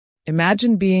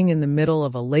Imagine being in the middle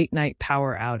of a late-night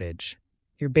power outage,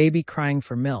 your baby crying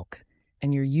for milk,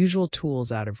 and your usual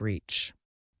tools out of reach.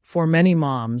 For many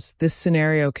moms, this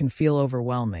scenario can feel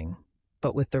overwhelming,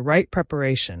 but with the right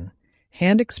preparation,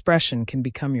 hand expression can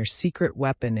become your secret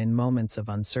weapon in moments of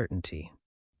uncertainty.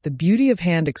 The beauty of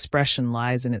hand expression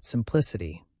lies in its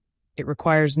simplicity. It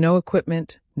requires no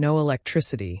equipment, no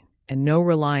electricity, and no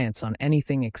reliance on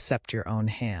anything except your own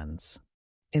hands.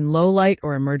 In low-light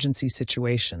or emergency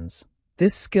situations,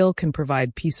 this skill can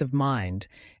provide peace of mind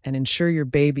and ensure your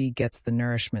baby gets the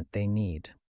nourishment they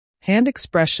need. Hand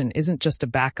expression isn't just a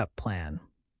backup plan.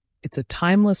 It's a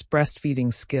timeless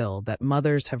breastfeeding skill that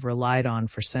mothers have relied on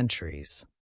for centuries.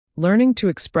 Learning to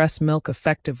express milk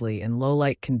effectively in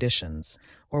low-light conditions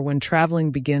or when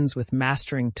traveling begins with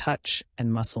mastering touch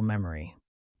and muscle memory.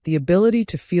 The ability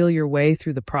to feel your way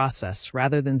through the process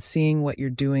rather than seeing what you're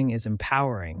doing is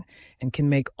empowering and can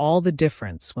make all the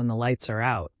difference when the lights are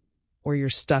out or you're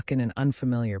stuck in an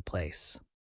unfamiliar place.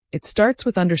 It starts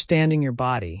with understanding your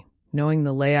body, knowing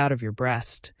the layout of your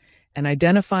breast, and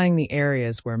identifying the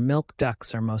areas where milk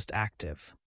ducts are most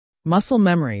active. Muscle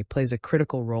memory plays a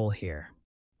critical role here.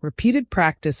 Repeated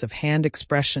practice of hand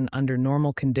expression under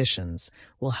normal conditions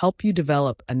will help you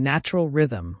develop a natural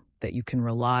rhythm that you can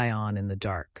rely on in the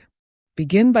dark.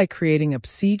 Begin by creating a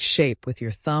C shape with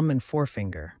your thumb and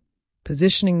forefinger,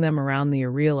 positioning them around the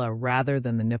areola rather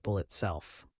than the nipple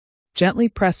itself. Gently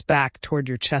press back toward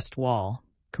your chest wall,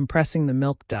 compressing the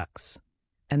milk ducts,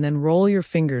 and then roll your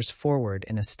fingers forward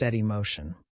in a steady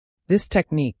motion. This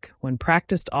technique, when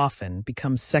practiced often,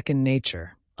 becomes second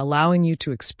nature, allowing you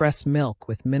to express milk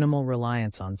with minimal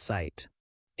reliance on sight.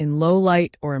 In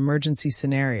low-light or emergency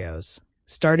scenarios,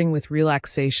 starting with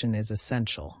relaxation is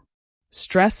essential.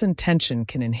 Stress and tension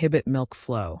can inhibit milk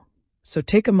flow, so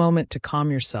take a moment to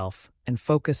calm yourself and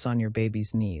focus on your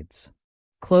baby's needs.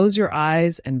 Close your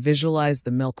eyes and visualize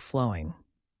the milk flowing.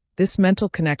 This mental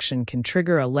connection can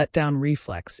trigger a letdown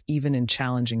reflex even in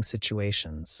challenging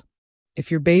situations. If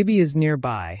your baby is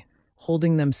nearby,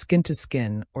 holding them skin to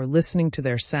skin or listening to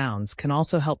their sounds can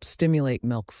also help stimulate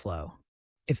milk flow.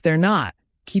 If they're not,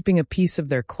 keeping a piece of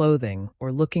their clothing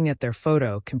or looking at their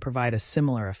photo can provide a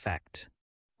similar effect.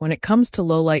 When it comes to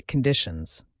low-light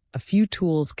conditions, a few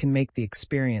tools can make the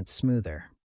experience smoother.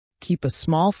 Keep a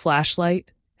small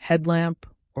flashlight, headlamp,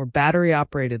 or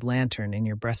battery-operated lantern in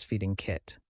your breastfeeding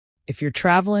kit. If you're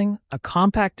traveling, a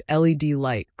compact LED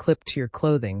light clipped to your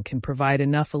clothing can provide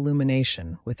enough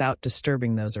illumination without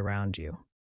disturbing those around you.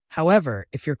 However,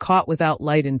 if you're caught without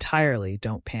light entirely,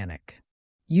 don't panic.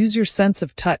 Use your sense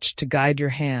of touch to guide your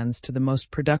hands to the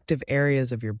most productive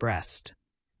areas of your breast,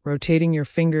 rotating your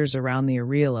fingers around the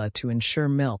areola to ensure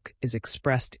milk is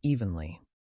expressed evenly.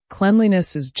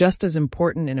 Cleanliness is just as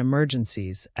important in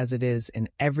emergencies as it is in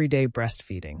everyday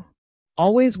breastfeeding.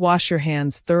 Always wash your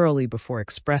hands thoroughly before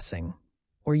expressing,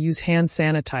 or use hand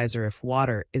sanitizer if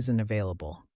water isn't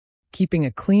available. Keeping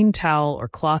a clean towel or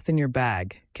cloth in your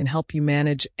bag can help you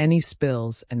manage any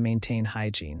spills and maintain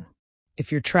hygiene. If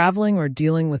you're traveling or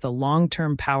dealing with a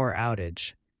long-term power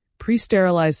outage,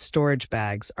 pre-sterilized storage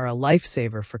bags are a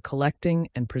lifesaver for collecting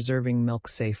and preserving milk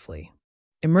safely.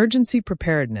 Emergency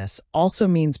preparedness also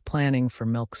means planning for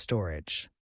milk storage.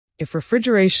 If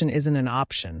refrigeration isn't an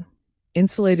option,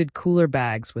 insulated cooler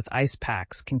bags with ice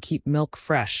packs can keep milk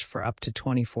fresh for up to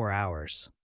 24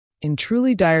 hours. In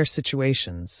truly dire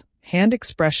situations, hand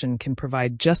expression can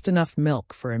provide just enough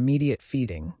milk for immediate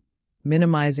feeding,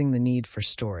 minimizing the need for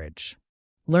storage.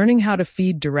 Learning how to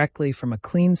feed directly from a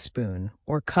clean spoon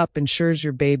or cup ensures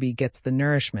your baby gets the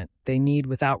nourishment they need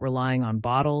without relying on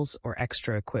bottles or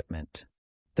extra equipment.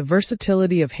 The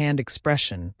versatility of hand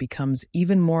expression becomes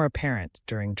even more apparent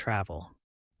during travel.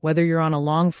 Whether you're on a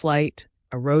long flight,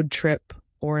 a road trip,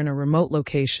 or in a remote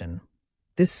location,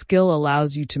 this skill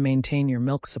allows you to maintain your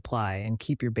milk supply and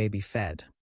keep your baby fed.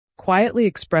 Quietly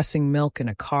expressing milk in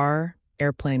a car,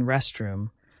 airplane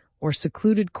restroom, or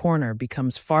secluded corner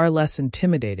becomes far less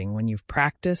intimidating when you've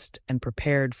practiced and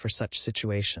prepared for such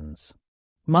situations.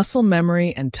 Muscle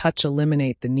memory and touch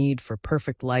eliminate the need for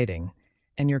perfect lighting,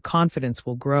 and your confidence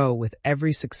will grow with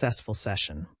every successful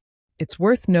session. It's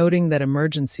worth noting that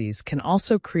emergencies can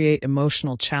also create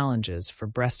emotional challenges for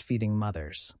breastfeeding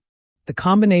mothers. The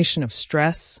combination of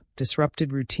stress,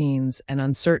 disrupted routines, and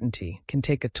uncertainty can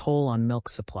take a toll on milk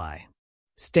supply.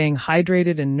 Staying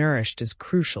hydrated and nourished is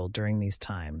crucial during these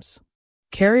times.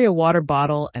 Carry a water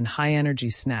bottle and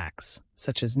high-energy snacks,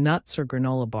 such as nuts or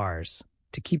granola bars,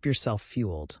 to keep yourself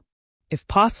fueled. If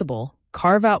possible,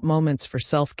 carve out moments for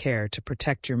self-care to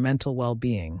protect your mental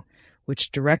well-being,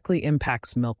 which directly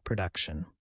impacts milk production.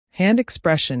 Hand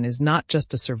expression is not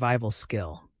just a survival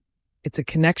skill. It's a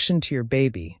connection to your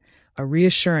baby, a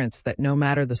reassurance that no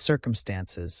matter the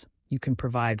circumstances, you can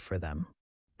provide for them.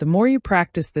 The more you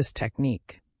practice this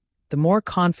technique, the more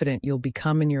confident you'll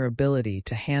become in your ability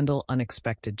to handle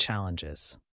unexpected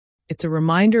challenges. It's a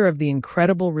reminder of the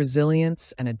incredible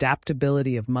resilience and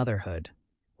adaptability of motherhood,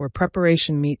 where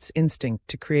preparation meets instinct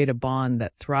to create a bond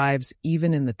that thrives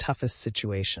even in the toughest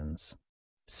situations.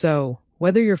 So,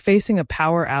 whether you're facing a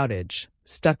power outage,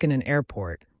 stuck in an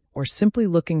airport, or simply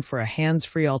looking for a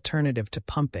hands-free alternative to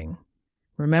pumping,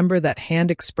 remember that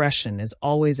hand expression is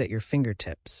always at your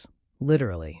fingertips,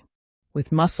 literally.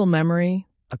 With muscle memory,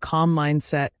 a calm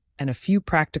mindset, and a few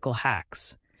practical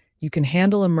hacks, you can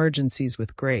handle emergencies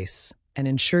with grace and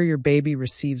ensure your baby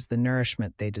receives the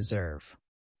nourishment they deserve.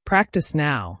 Practice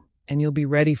now, and you'll be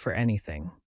ready for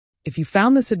anything. If you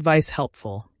found this advice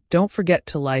helpful, don't forget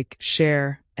to like,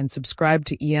 share, and subscribe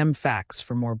to EM Facts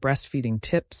for more breastfeeding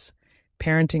tips,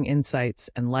 parenting insights,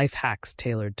 and life hacks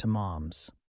tailored to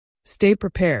moms. Stay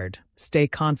prepared, stay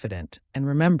confident, and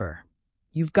remember,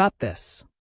 you've got this.